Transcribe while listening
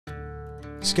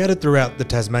Scattered throughout the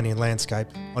Tasmanian landscape,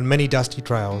 on many dusty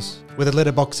trails, where the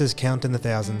letterboxes count in the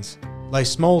thousands, lay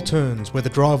small turns where the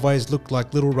driveways looked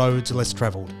like little roads less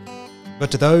travelled.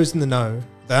 But to those in the know,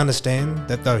 they understand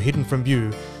that though hidden from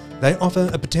view, they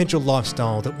offer a potential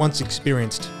lifestyle that once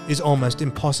experienced is almost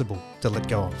impossible to let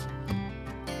go of.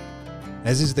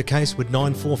 As is the case with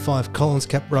 945 Collins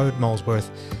Cap Road, Molesworth,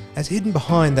 as hidden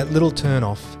behind that little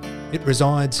turn-off, it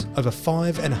resides over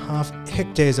 5.5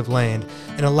 hectares of land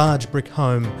and a large brick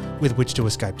home with which to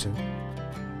escape to.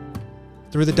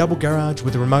 Through the double garage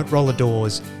with the remote roller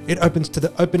doors, it opens to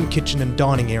the open kitchen and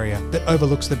dining area that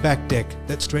overlooks the back deck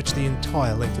that stretch the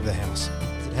entire length of the house.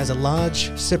 It has a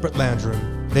large, separate lounge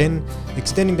room. Then,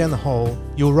 extending down the hall,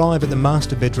 you arrive at the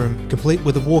master bedroom, complete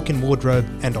with a walk-in wardrobe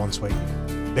and ensuite.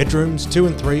 Bedrooms 2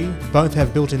 and 3 both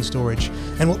have built-in storage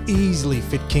and will easily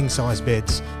fit king-size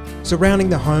beds. Surrounding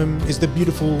the home is the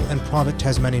beautiful and private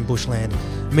Tasmanian bushland,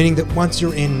 meaning that once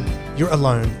you're in, you're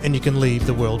alone and you can leave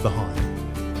the world behind.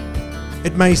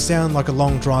 It may sound like a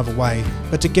long drive away,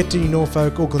 but to get to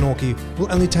Norfolk or Glenorchy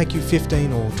will only take you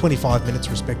 15 or 25 minutes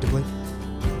respectively.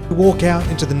 To walk out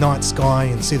into the night sky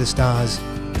and see the stars,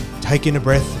 take in a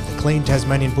breath of the clean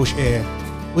Tasmanian bush air,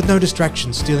 with no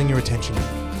distractions stealing your attention.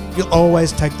 You'll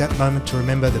always take that moment to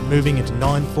remember that moving into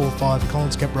 945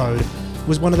 Collins Cap Road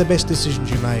was one of the best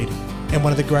decisions you made and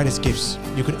one of the greatest gifts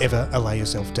you could ever allow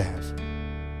yourself to have.